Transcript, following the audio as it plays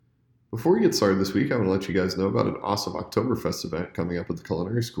Before we get started this week, I want to let you guys know about an awesome Oktoberfest event coming up at the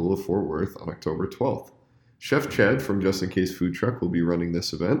Culinary School of Fort Worth on October 12th. Chef Chad from Just In Case Food Truck will be running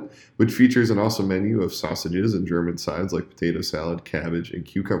this event, which features an awesome menu of sausages and German sides like potato salad, cabbage, and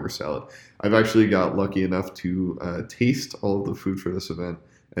cucumber salad. I've actually got lucky enough to taste all of the food for this event,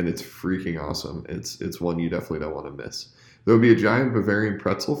 and it's freaking awesome. It's one you definitely don't want to miss. There will be a giant Bavarian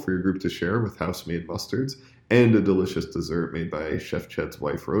pretzel for your group to share with house-made mustards, and a delicious dessert made by Chef Chad's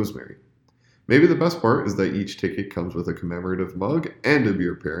wife, Rosemary. Maybe the best part is that each ticket comes with a commemorative mug and a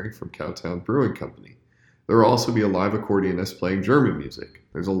beer pairing from Cowtown Brewing Company. There will also be a live accordionist playing German music.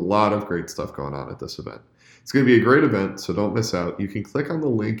 There's a lot of great stuff going on at this event. It's going to be a great event, so don't miss out. You can click on the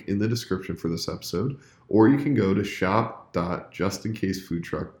link in the description for this episode, or you can go to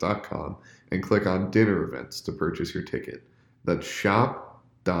shop.justincasefoodtruck.com and click on dinner events to purchase your ticket. That's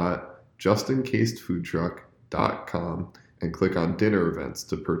shop.justincasefoodtruck.com and click on dinner events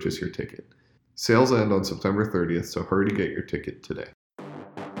to purchase your ticket. Sales end on September 30th, so hurry to get your ticket today.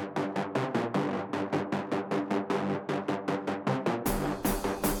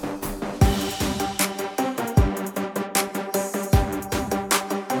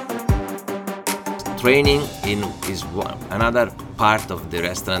 Training is another part of the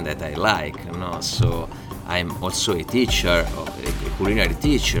restaurant that I like, so I'm also a teacher, a culinary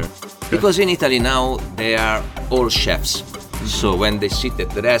teacher, because in Italy now they are all chefs. So when they sit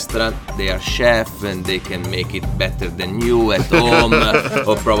at the restaurant, they are chef and they can make it better than you at home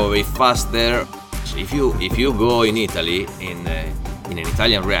or probably faster. So if you go in Italy in an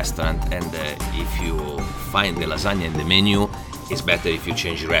Italian restaurant and if you find the lasagna in the menu, it's better if you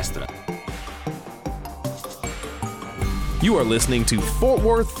change the restaurant. You are listening to Fort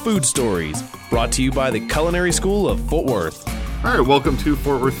Worth Food Stories, brought to you by the Culinary School of Fort Worth. All right, welcome to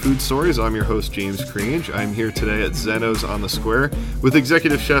Fort Worth Food Stories. I'm your host, James Crange. I'm here today at Zeno's on the Square with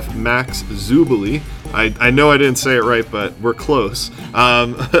Executive Chef Max Zubeli. I know I didn't say it right, but we're close.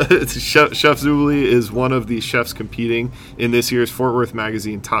 Chef Zubeli is one of the chefs competing in this year's Fort Worth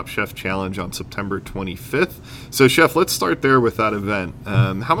Magazine Top Chef Challenge on September 25th. So, Chef, let's start there with that event.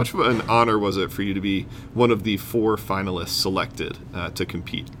 How much of an honor was it for you to be one of the 4 finalists selected to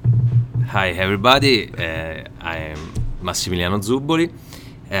compete? Hi, everybody. I am Massimiliano Zuboli,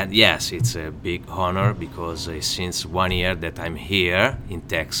 and yes, it's a big honor because since 1 year that I'm here in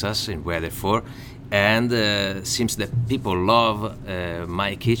Texas in Weatherford, and seems that people love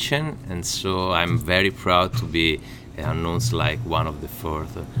my kitchen, and so I'm very proud to be announced like one of the 4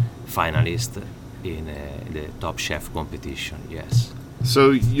 finalists in the Top Chef competition. Yes.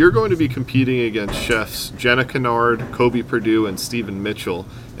 So you're going to be competing against chefs Jenna Kennard, Kobe Perdue, and Stephen Mitchell,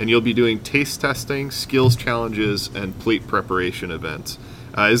 and you'll be doing taste testing, skills challenges, and plate preparation events.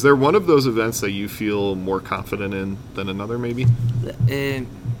 Is there one of those events that you feel more confident in than another, maybe?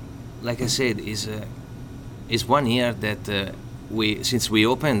 Like I said, is 1 year that since we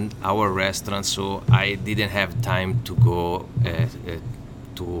opened our restaurant, so I didn't have time to go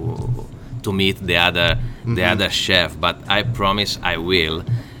to meet the other chef, but I promise I will.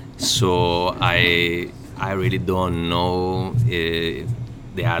 So I really don't know the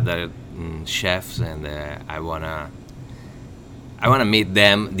other chefs, and I wanna meet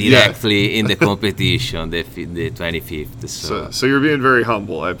them directly in the competition, the 25th. So you're being very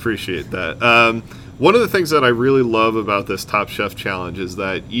humble. I appreciate that. One of the things that I really love about this Top Chef Challenge is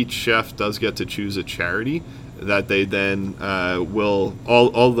that each chef does get to choose a charity that they then will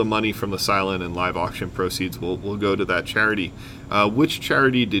all the money from the silent and live auction proceeds will go to that charity. Which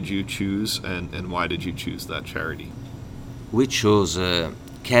charity did you choose, and why did you choose that charity? We chose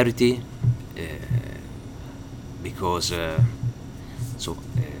Charity because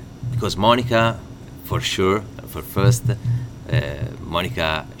Monica, for sure, for first,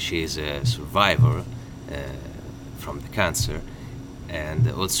 Monica, she is a survivor from the cancer, and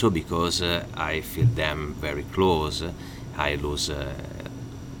also because I feel them very close. I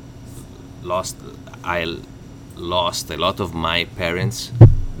lost a lot of my parents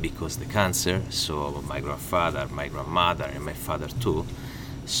because the cancer, so my grandfather, my grandmother, and my father too.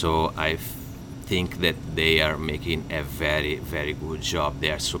 So I think that they are making a very, very good job. They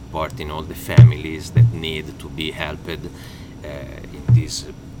are supporting all the families that need to be helped in this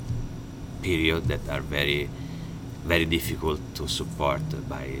period that are very, very difficult to support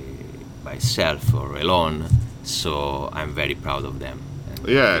by self or alone. So I'm very proud of them. And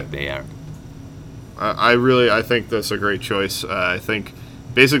yeah, they are. I think that's a great choice. I think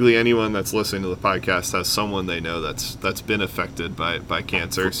basically anyone that's listening to the podcast has someone they know that's been affected by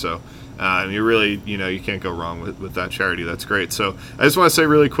cancer. So You really, you can't go wrong with that charity. That's great. So I just want to say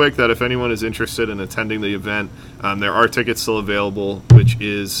really quick that if anyone is interested in attending the event, there are tickets still available, which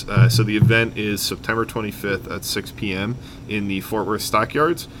is, so the event is September 25th at 6 p.m. in the Fort Worth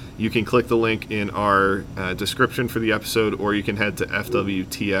Stockyards. You can click the link in our description for the episode, or you can head to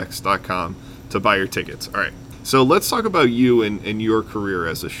fwtx.com to buy your tickets. All right. So let's talk about you and your career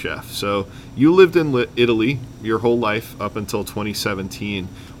as a chef. So you lived in Italy your whole life up until 2017.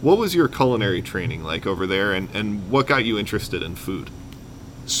 What was your culinary training like over there, and what got you interested in food?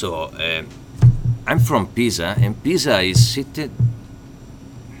 So I'm from Pisa, and Pisa is situated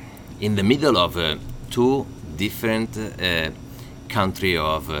in the middle of two different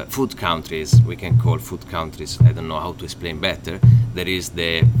food countries. We can call food countries. I don't know how to explain better. There is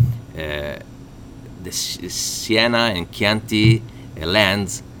the Siena and Chianti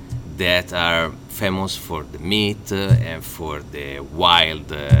lands that are famous for the meat and for the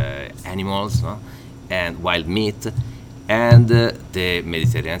wild animals, no? And wild meat, and the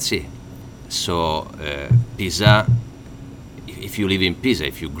Mediterranean Sea. So Pisa, if you live in Pisa,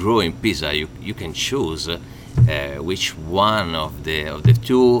 if you grow in Pisa, you can choose which one of the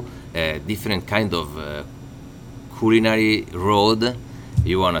two different kind of culinary road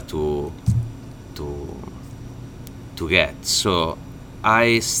you want to get. So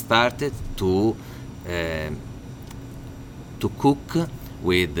I started to cook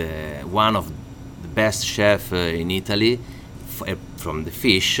with one of the best chef in Italy from the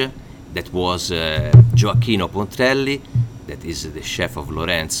fish. That was Gioacchino Pontrelli. That is the chef of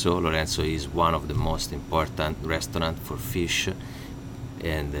Lorenzo. Lorenzo is one of the most important restaurant for fish,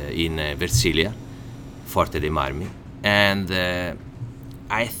 and in Versilia, Forte dei Marmi. And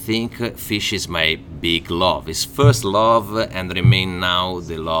I think fish is my big love. It's first love and remain now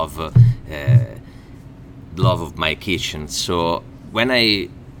the love of my kitchen. So when I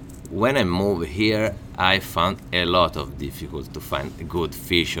moved here, I found a lot of difficult to find good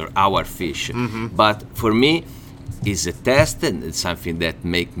fish or our fish. Mm-hmm. But for me, it's a test, and it's something that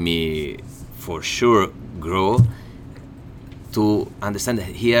make me for sure grow to understand that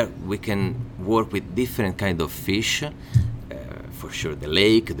here we can work with different kind of fish. For sure, the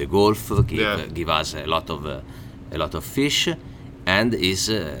lake, the Gulf give us a lot of fish, and is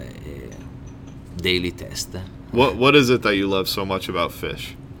a daily test. What is it that you love so much about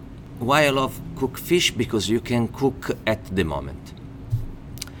fish? Why I love cook fish? Because you can cook at the moment,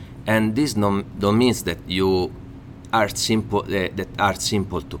 and this don't means that you are simple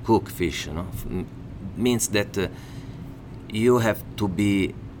to cook fish. Means that you have to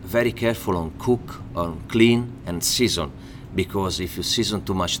be very careful on cook, on clean and season. Because if you season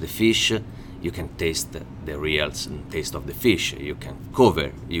too much the fish, you can taste the real taste of the fish. You can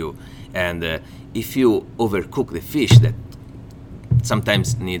cover you, and if you overcook the fish, that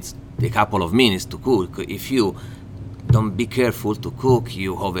sometimes needs a couple of minutes to cook. If you don't be careful to cook,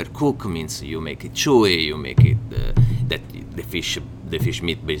 you overcook, means you make it chewy, you make it that the fish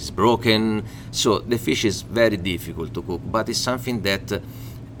meat is broken. So the fish is very difficult to cook, but it's something that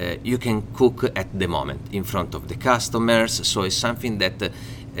you can cook at the moment in front of the customers. So it's something that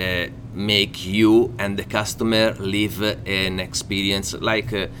make you and the customer live an experience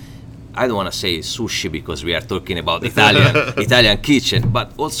like I don't want to say sushi because we are talking about Italian kitchen,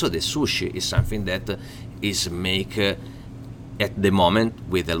 but also the sushi is something that is make at the moment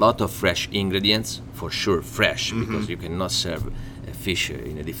with a lot of fresh ingredients, for sure fresh, mm-hmm. because you cannot serve fish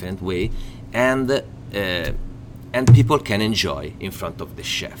in a different way, and people can enjoy in front of the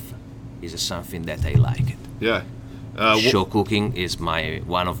chef. Is something that I like it. Yeah. Show cooking is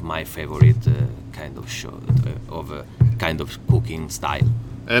one of my favorite kind of show kind of cooking style.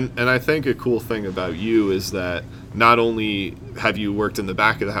 And I think a cool thing about you is that not only have you worked in the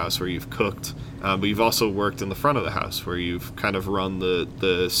back of the house where you've cooked, but you've also worked in the front of the house where you've kind of run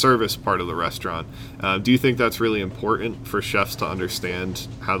the service part of the restaurant. Do you think that's really important for chefs to understand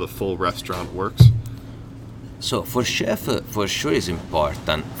how the full restaurant works? So for chef, for sure is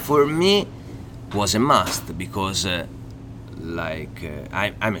important. For me, was a must because I'm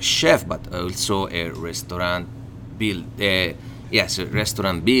a chef, but also a restaurant a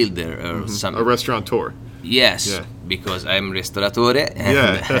restaurant builder or mm-hmm. something. A restaurateur. Yes, yeah. Because I'm ristoratore. And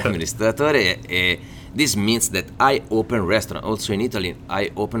I'm ristoratore. This means that I open restaurant. Also in Italy,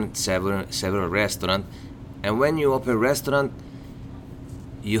 I opened several restaurants. And when you open restaurant,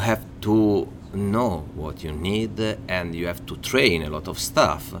 you have to know what you need, and you have to train a lot of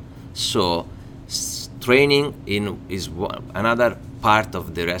stuff. So training is another part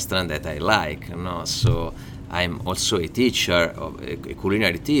of the restaurant that I like. So I'm also a teacher, a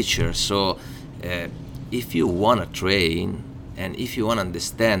culinary teacher. So if you want to train, And if you want to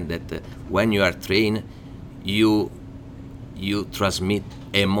understand that when you are trained, you transmit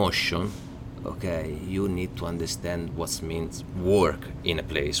emotion. Okay, you need to understand what means work in a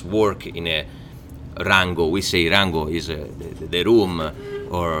place, work in a rango. We say rango is the room,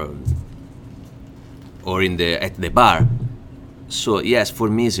 or at the bar. So yes, for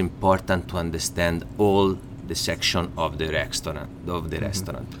me it's important to understand all the section of the restaurant,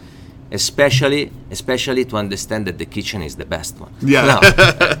 especially to understand that the kitchen is the best one. Yeah. No,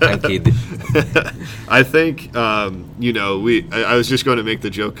 I'm kidding. I think, I was just going to make the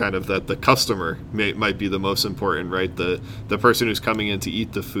joke kind of that the customer might be the most important, right? The person who's coming in to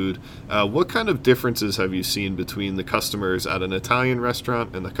eat the food. What kind of differences have you seen between the customers at an Italian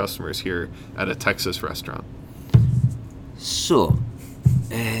restaurant and the customers here at a Texas restaurant? So,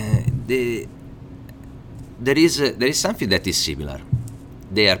 there is something that is similar.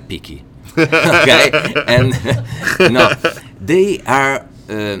 They are picky, okay, and no, they are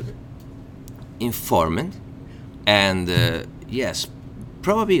informed, and yes,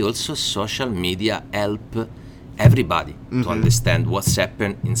 probably also social media help everybody to understand what's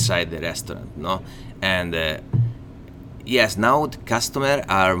happened inside the restaurant, no, and yes, now the customers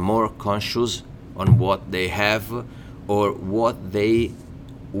are more conscious on what they have or what they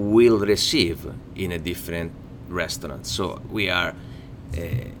will receive in a different restaurant. So we are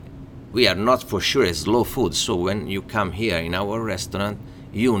not for sure a slow food. So when you come here in our restaurant,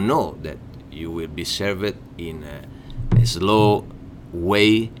 you know that you will be served in a slow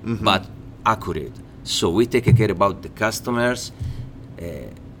way, but accurate. So we take care about the customers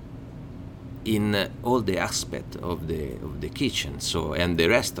in all the aspect of the kitchen. So and the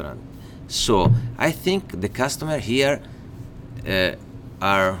restaurant. So I think the customer here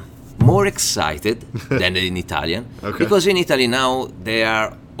are more excited than in Italian, because in Italy now they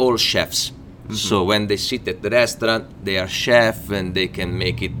are all chefs. So when they sit at the restaurant, they are chef and they can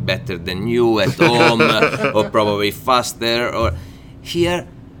make it better than you at home, or probably faster. Or here,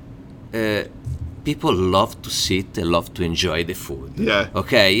 people love to sit and love to enjoy the food. Yeah.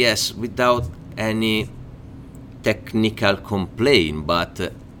 Okay. Yes, without any technical complaint,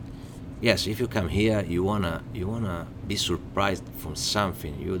 but. Yes, if you come here, you wanna be surprised from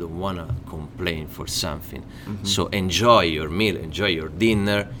something. You don't wanna complain for something. So enjoy your meal, enjoy your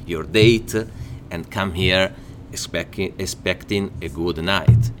dinner, your date, and come here expecting a good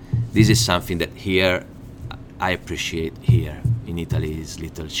night. This is something that here I appreciate. Here in Italy is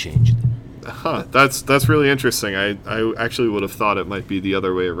little changed. That's really interesting. I actually would have thought it might be the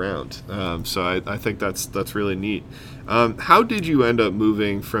other way around. So I think that's really neat. How did you end up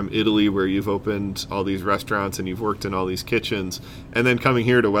moving from Italy, where you've opened all these restaurants and you've worked in all these kitchens, and then coming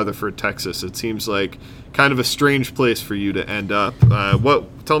here to Weatherford, Texas? It seems like kind of a strange place for you to end up.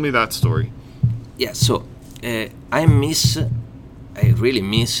 Tell me that story. Yeah, so I really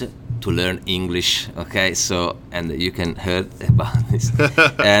miss to learn English. Okay, so and you can hear about this,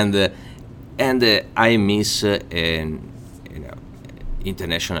 and I miss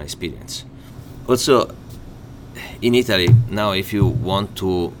international experience. Also, in Italy now, if you want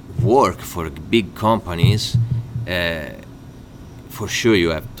to work for big companies, for sure you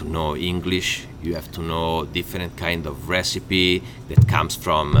have to know English. You have to know different kind of recipe that comes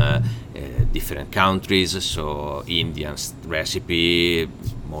from different countries. So Indian recipe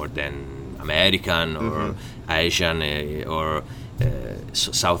more than American or Asian or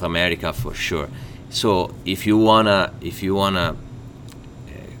South America for sure. So if you wanna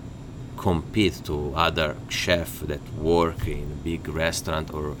compete to other chefs that work in a big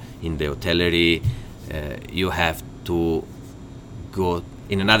restaurant or in the hotellerie, you have to go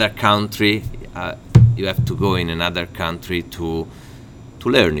in another country. You have to go in another country to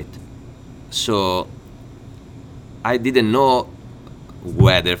learn it. So I didn't know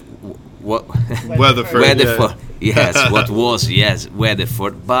Weatherford. Yes, what was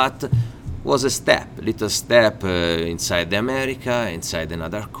Weatherford, but was a little step inside America, inside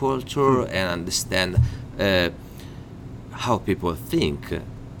another culture, and understand how people think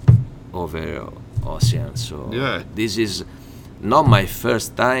over ocean. So this is not my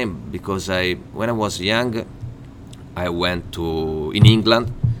first time, because when I was young, I went in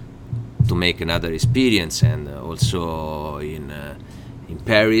England to make another experience, and also in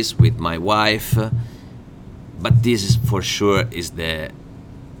Paris with my wife. But this is for sure is the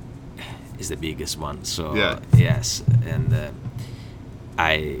biggest one. So yes, and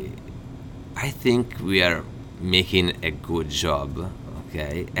I think we are making a good job.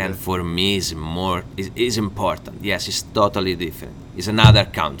 Okay, and for me is important. Yes, it's totally different. It's another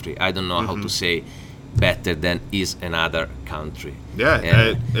country. I don't know how to say better than is another country. Yeah,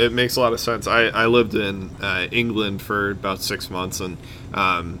 And it makes a lot of sense. I lived in England for about 6 months, and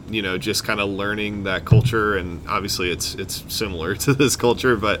just kind of learning that culture, and obviously it's similar to this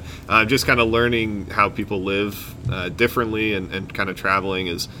culture, but just kind of learning how people live differently, and kind of traveling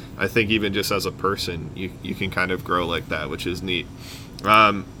is, I think, even just as a person, you can kind of grow like that, which is neat.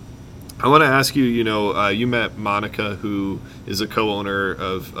 I want to ask you, you met Monica, who is a co-owner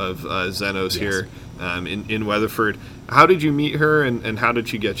of Zenos here in Weatherford. How did you meet her, and how did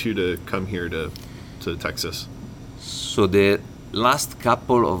she get you to come here to Texas? so the last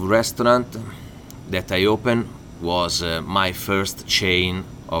couple of restaurants that I opened was my first chain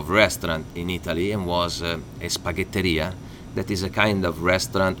of restaurant in Italy, and was a spaghetteria. That is a kind of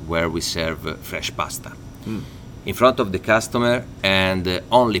restaurant where we serve fresh pasta in front of the customer, and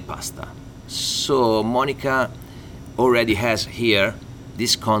only pasta. So Monica already has here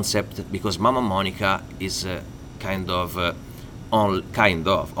this concept, because Mama Monica is a kind of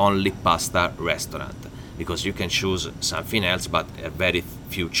only pasta restaurant, because you can choose something else, but very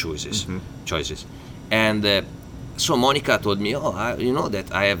few choices. And so Monica told me, you know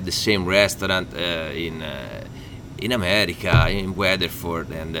that I have the same restaurant in America, in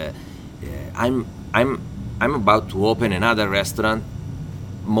Weatherford, and I'm about to open another restaurant,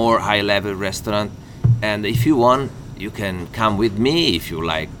 more high-level restaurant, and if you want, you can come with me. If you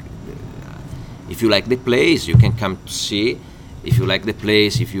like the place, you can come to see. If you like the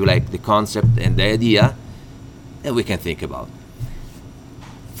place, if you like the concept and the idea, then we can think about.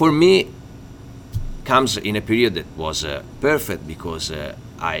 For me, comes in a period that was perfect, because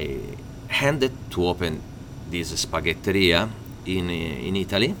I handed to open this spaghetteria in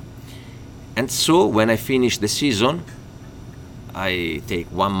Italy, and so when I finish the season, I take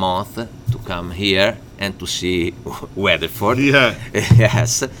 1 month to come here and to see Weatherford. Yeah.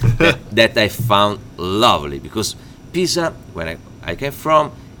 Yes, that I found lovely, because Pisa, where I came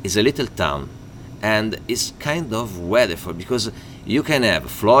from, is a little town, and it's kind of Weatherford, because you can have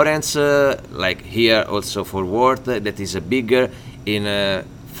Florence, like here also Fort Worth, that is a bigger. In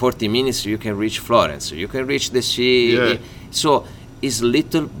 40 minutes you can reach Florence, you can reach the sea. Yeah. So it's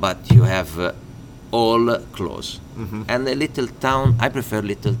little, but you have all close. And a little town, I prefer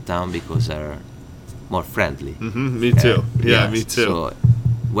little town because they're more friendly. Me too. Yes, Me too. So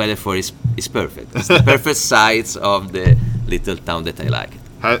Weatherford is perfect. It's the perfect size of the little town that I like.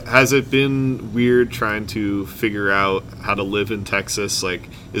 Has it been weird trying to figure out how to live in Texas? Like,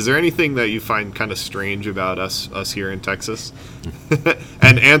 is there anything that you find kind of strange about us here in Texas?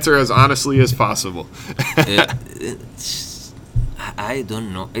 And answer as honestly as possible. I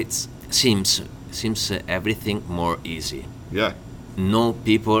don't know. It seems everything more easy. Yeah. Know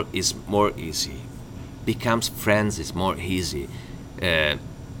people is more easy. Becomes friends is more easy.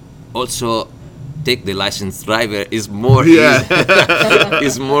 Also, take the licensed driver is more easy.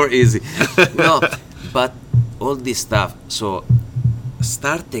 Is more easy. No, but all this stuff. So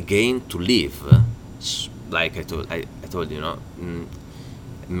start again to live. Like I told you,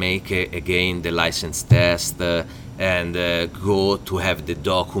 make again the license test, and go to have the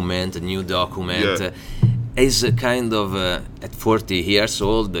document, a new document. Yeah. Is a kind of at 40 years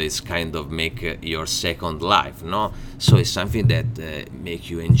old, is kind of make your second life, no? So it's something that make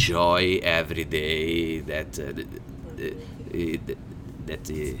you enjoy every day that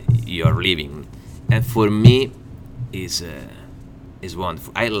you're living, and for me is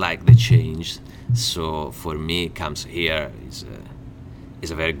wonderful. I like the change, so for me comes here is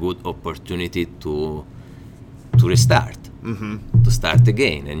a very good opportunity to restart, to start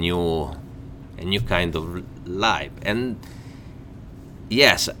again a new kind of life. And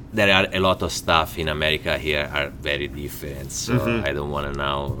yes, there are a lot of stuff in America here are very different, so I don't want to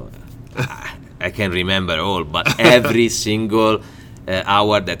know. I can remember all, but every single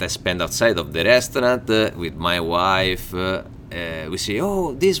hour that I spend outside of the restaurant with my wife, we say,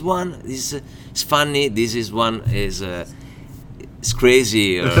 oh, this one is funny, this is one is it's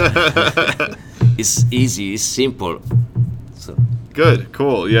crazy, it's easy, it's simple. So Good.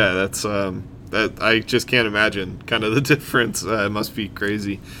 Cool. Yeah. That's that. I just can't imagine kind of the difference. It must be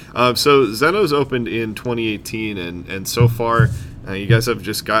crazy. So Zenos opened in 2018, and so far, you guys have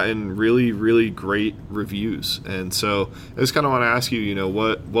just gotten really, really great reviews. And so I just kind of want to ask you,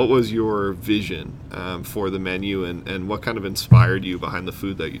 what was your vision for the menu, and what kind of inspired you behind the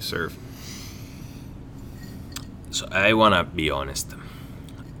food that you serve? So I want to be honest.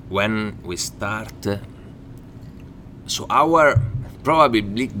 When we start, so our probably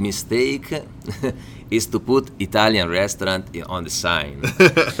big mistake is to put Italian restaurant on the sign.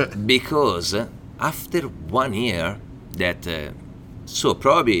 Because after 1 year that, so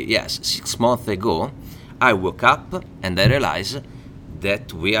probably, yes, 6 months ago, I woke up and I realized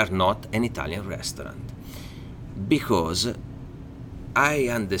that we are not an Italian restaurant, because I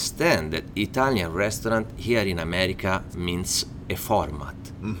understand that Italian restaurant here in America means a format,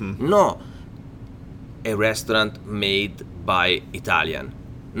 no a restaurant made by Italian.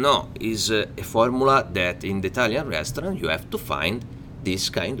 No, is a formula that in the Italian restaurant you have to find this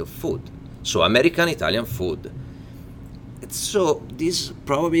kind of food. So American Italian food. So this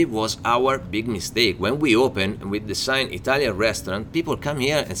probably was our big mistake. When we open with the sign Italian restaurant, people come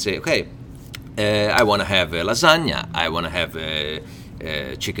here and say, okay, I want to have a lasagna, I want to have a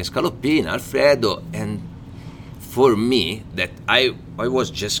chicken scaloppine, Alfredo, and for me, that I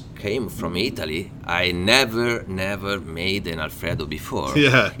was just came from Italy, I never made an Alfredo before.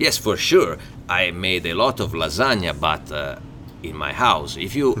 Yeah. Yes, for sure, I made a lot of lasagna, but in my house.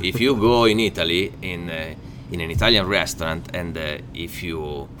 If you go in Italy in an Italian restaurant, and if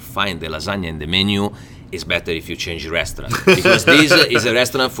you find the lasagna in the menu, it's better if you change restaurant, because this is a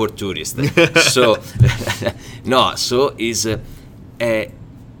restaurant for tourists. So no, so is I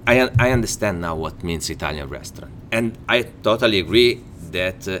understand now what means Italian restaurant, and I totally agree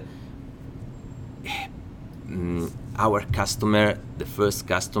that our customer, the first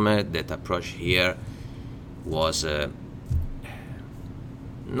customer that approached here, was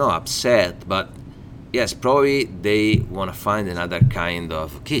not upset, but yes, probably they want to find another kind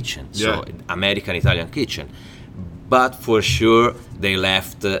of kitchen, so American Italian kitchen. But for sure, they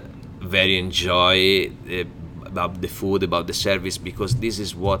left very enjoy about the food, about the service, because this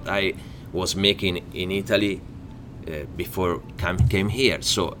is what I was making in Italy before came here.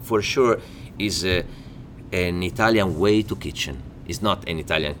 So for sure, is an Italian way to kitchen. It's not an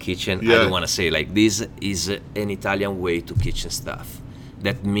Italian kitchen. I don't want to say like this. Is an Italian way to kitchen stuff.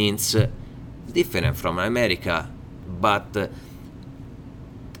 That means different from America, but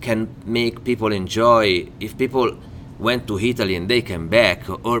can make people enjoy. If people went to Italy and they came back,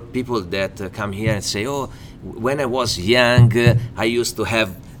 or people that come here and say, oh, when I was young, I used to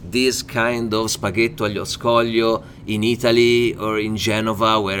have this kind of spaghetto aglio scoglio in Italy or in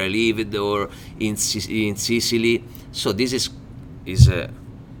Genova where I lived, or in Sicily. So this is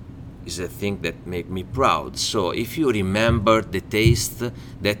a thing that make me proud. So if you remember the taste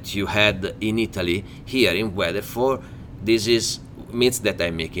that you had in Italy here in Weatherford, this means that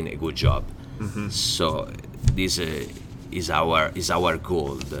I'm making a good job. So this is our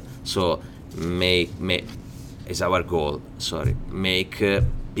goal. So make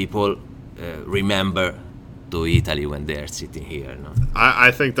people remember to Italy when they're sitting here. No?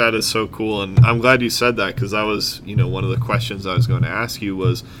 I think that is so cool, and I'm glad you said that, because that was, one of the questions I was going to ask you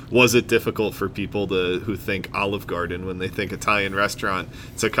was it difficult for people who think Olive Garden when they think Italian restaurant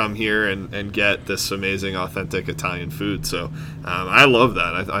to come here and get this amazing, authentic Italian food? So I love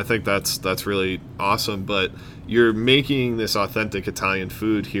that. I think that's really awesome. But you're making this authentic Italian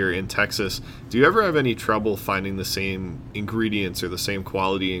food here in Texas. Do you ever have any trouble finding the same ingredients or the same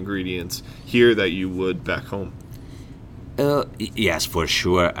quality ingredients here that you would back home? Yes, for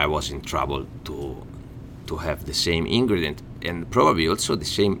sure. I was in trouble to have the same ingredient, and probably also the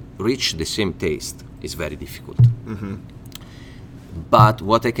same taste. Is very difficult. But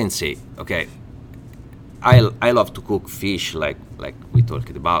what I can say, okay, I love to cook fish like we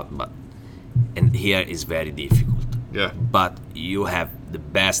talked about, and here is very difficult. Yeah. But you have the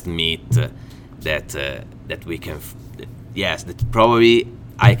best meat that we can. Yes, that probably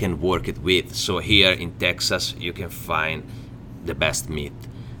I can work it with. So here in Texas, you can find the best meat.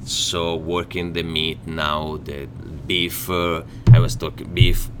 So working the meat now, the beef. I was talking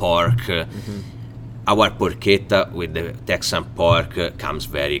beef, pork. Our porchetta with the Texan pork comes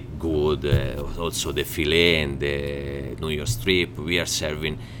very good. Also the filet and the New York strip. We are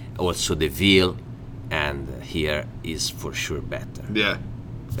serving also the veal, and here is for sure better. Yeah.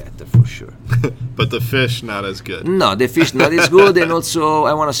 Better for sure. But the fish not as good. No, the fish not as good, and also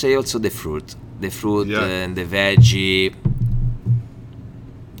I want to say also the fruit and the veggie.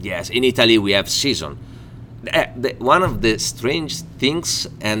 Yes, in Italy we have season. One of the strange things,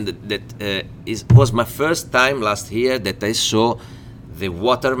 and that was my first time last year that I saw the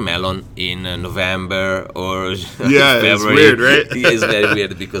watermelon in November or February. It's weird, right? It's very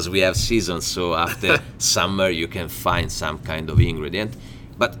weird because we have seasons. So after summer you can find some kind of ingredient.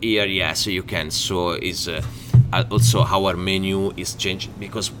 But here, yes, you can. So is also our menu is changed,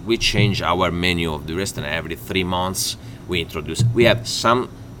 because we change our menu of the restaurant every 3 months. We introduce. We have some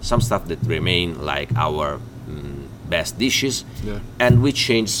stuff that remain like our best dishes, and we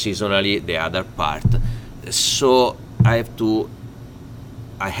change seasonally the other part. So I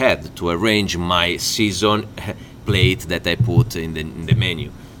had to arrange my season plate that I put in the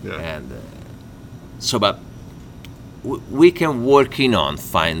menu, and So, but we can working on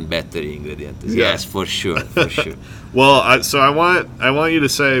find better ingredients. Yeah. Yes, for sure, for sure. Well, I want you to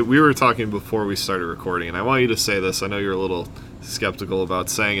say, we were talking before we started recording, and I want you to say this. I know you're a little skeptical about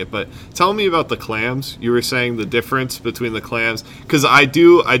saying it, but tell me about the clams. You were saying the difference between the clams, because I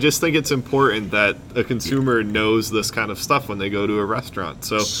just think it's important that a consumer knows this kind of stuff when they go to a restaurant.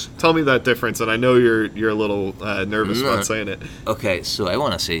 So tell me that difference, and I know you're a little nervous about saying it. Okay, so I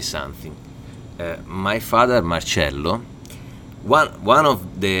want to say something. My father Marcello, one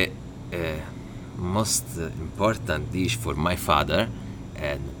of the most important dish for my father,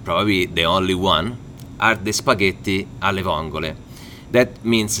 and probably the only one, are the spaghetti alle vongole. That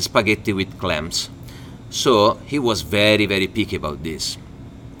means spaghetti with clams. So he was very, very picky about this.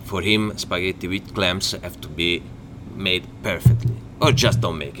 For him, spaghetti with clams have to be made perfectly, or just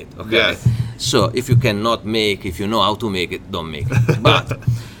don't make it. Okay. Yes. So if you cannot make, if you know how to make it, don't make it. But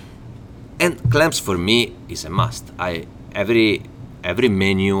and clams for me is a must. Every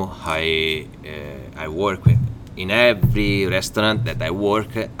menu I work with, in every restaurant that I work,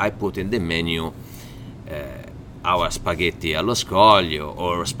 I put in the menu our spaghetti allo scoglio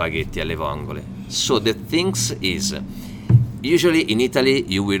or spaghetti alle vongole. So the things is, usually in Italy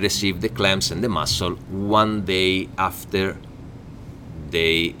you will receive the clams and the mussel one day after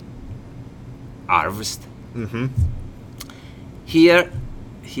they harvest. Mm-hmm. Here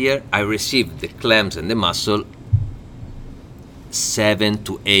I received the clams and the mussel 7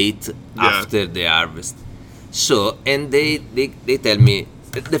 to 8 after the harvest. So, and they tell me,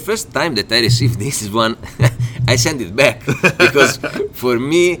 the first time that I received this one, I send it back because for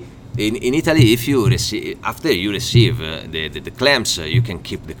me in Italy, if you receive after you receive the clams, you can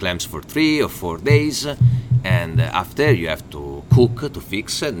keep the clams for 3 or 4 days, and after you have to cook to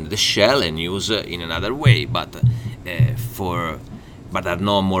fix the shell and use in another way, but are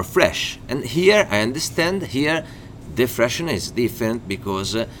no more fresh. And here I understand here the freshness is different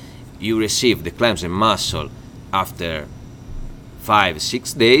because you receive the clams and mussel after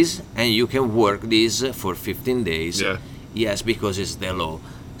 5-6 days, and you can work this for 15 days. Yeah. Yes, because it's the law.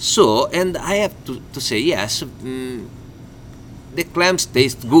 So, and I have to say yes, the clams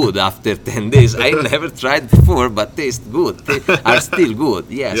taste good after 10 days. I never tried before, but taste good. They are still good.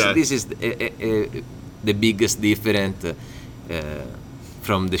 Yes, Yeah. this is the biggest difference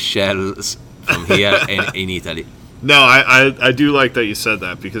from the shells from here and in Italy. No, I do like that you said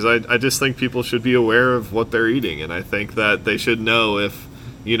that, because I just think people should be aware of what they're eating, and I think that they should know if,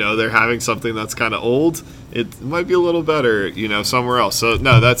 they're having something that's kind of old, it might be a little better, somewhere else. So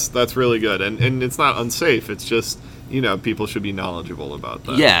no, that's really good, and it's not unsafe. It's just, people should be knowledgeable about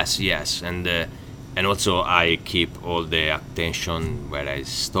that. Yes, and also I keep all the attention where I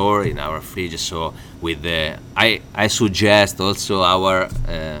store in our fridge. So with I suggest also our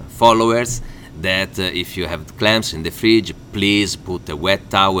followers that if you have clams in the fridge, please put a wet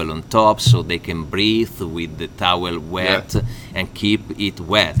towel on top so they can breathe with the towel wet, and keep it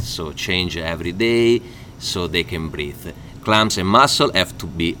wet. So change every day so they can breathe. Clams and mussel have to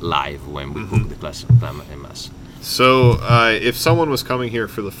be live when we cook the clam and mussel. So if someone was coming here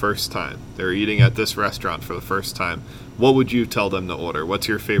for the first time, they're eating at this restaurant for the first time, what would you tell them to order? What's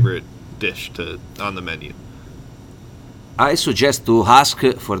your favorite dish on the menu? I suggest to ask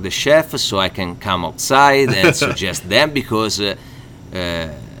for the chef so I can come outside and suggest them, because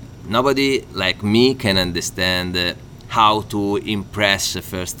nobody like me can understand how to impress the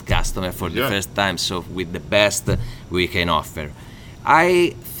first customer for the first time. So with the best we can offer.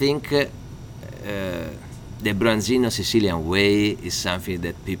 I think the Branzino Sicilian way is something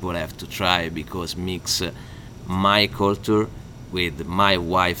that people have to try, because mix my culture with my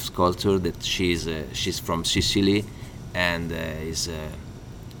wife's culture, that she's from Sicily, and is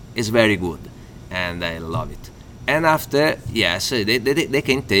very good, and I love it. And after, yes, they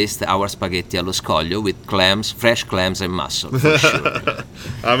can taste our spaghetti allo scoglio with clams, fresh clams and mussel, for sure.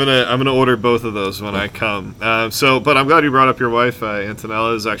 I'm gonna order both of those when I come. But I'm glad you brought up your wife.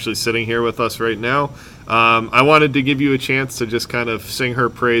 Antonella is actually sitting here with us right now. I wanted to give you a chance to just kind of sing her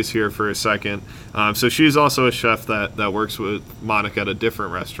praise here for a second. So she's also a chef that works with Monica at a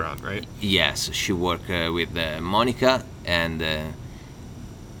different restaurant, right? Yes, she works with Monica, and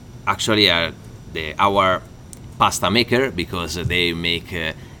actually are our pasta maker, because they make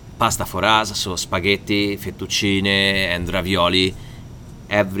pasta for us, so spaghetti, fettuccine, and ravioli.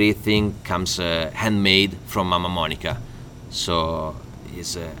 Everything comes handmade from Mama Monica. So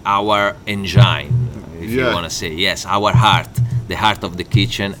it's our engine, if you want to say. Yes, our heart. The heart of the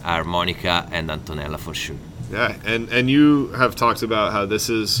kitchen are Monica and Antonella, for sure. Yeah, and you have talked about how this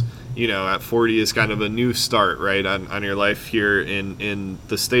is, at 40 is kind of a new start, right, on your life here in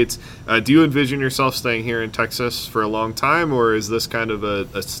the States. Do you envision yourself staying here in Texas for a long time, or is this kind of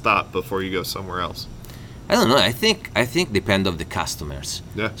a stop before you go somewhere else? I don't know. I think depend of the customers.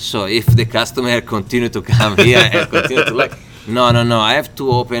 Yeah. So if the customer continue to come here and continue to like, no. I have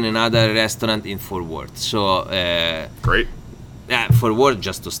to open another restaurant in Fort Worth. So Great. Fort Worth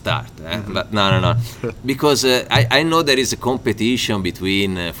just to start. But no. Because I know there is a competition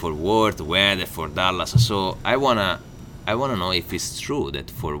between Fort Worth, Weatherford, Dallas. So I wanna know if it's true that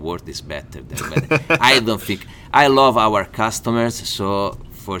Fort Worth is better than Weatherford. I don't think. I love our customers, so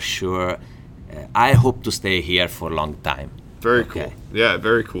for sure. I hope to stay here for a long time. Very cool. Yeah,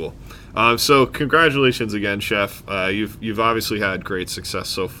 very cool. So congratulations again, Chef. You've obviously had great success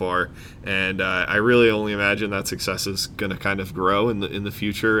so far, and I really only imagine that success is going to kind of grow in the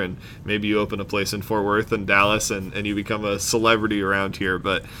future, and maybe you open a place in Fort Worth and Dallas, and you become a celebrity around here.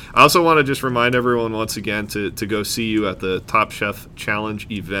 But I also want to just remind everyone once again to go see you at the Top Chef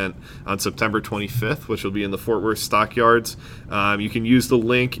Challenge event on September 25th, which will be in the Fort Worth Stockyards. You can use the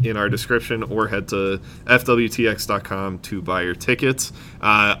link in our description or head to fwtx.com to buy your tickets.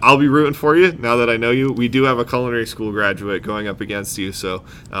 I'll be rooting for you now that I know you. We do have a culinary school graduate going up against you, so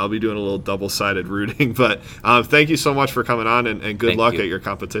I'll be doing a little double-sided rooting. But thank you so much for coming on, and good luck at your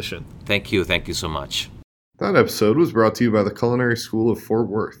competition. Thank you so much. That episode was brought to you by the Culinary School of Fort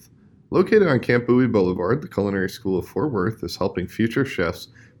Worth. Located on Camp Bowie Boulevard, the Culinary School of Fort Worth is helping future chefs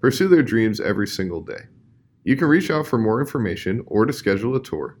pursue their dreams every single day. You can reach out for more information or to schedule a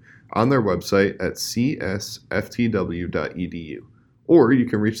tour on their website at csftw.edu. Or you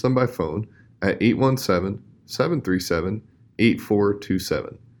can reach them by phone at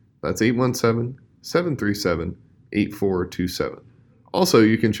 817-737-8427. That's 817-737-8427. Also,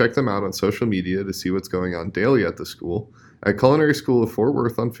 you can check them out on social media to see what's going on daily at the school at Culinary School of Fort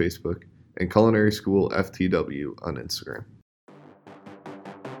Worth on Facebook and Culinary School FTW on Instagram.